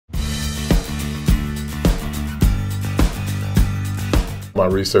My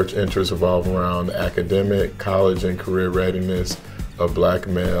research interests revolve around academic, college, and career readiness of black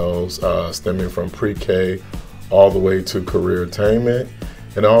males, stemming from pre-K all the way to career attainment.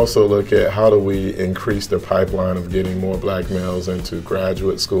 And also look at how do we increase the pipeline of getting more black males into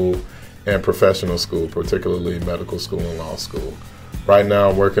graduate school and professional school, particularly medical school and law school. Right now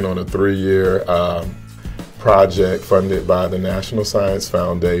I'm working on a 3-year project funded by the National Science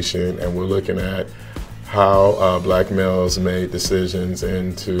Foundation, and we're looking at how black males made decisions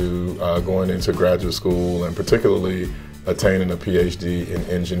into going into graduate school and particularly attaining a PhD in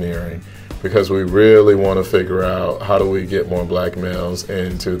engineering, because we really want to figure out how do we get more black males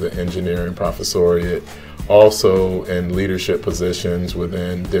into the engineering professoriate, also in leadership positions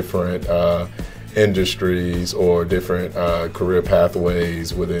within different industries or different career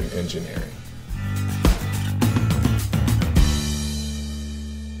pathways within engineering.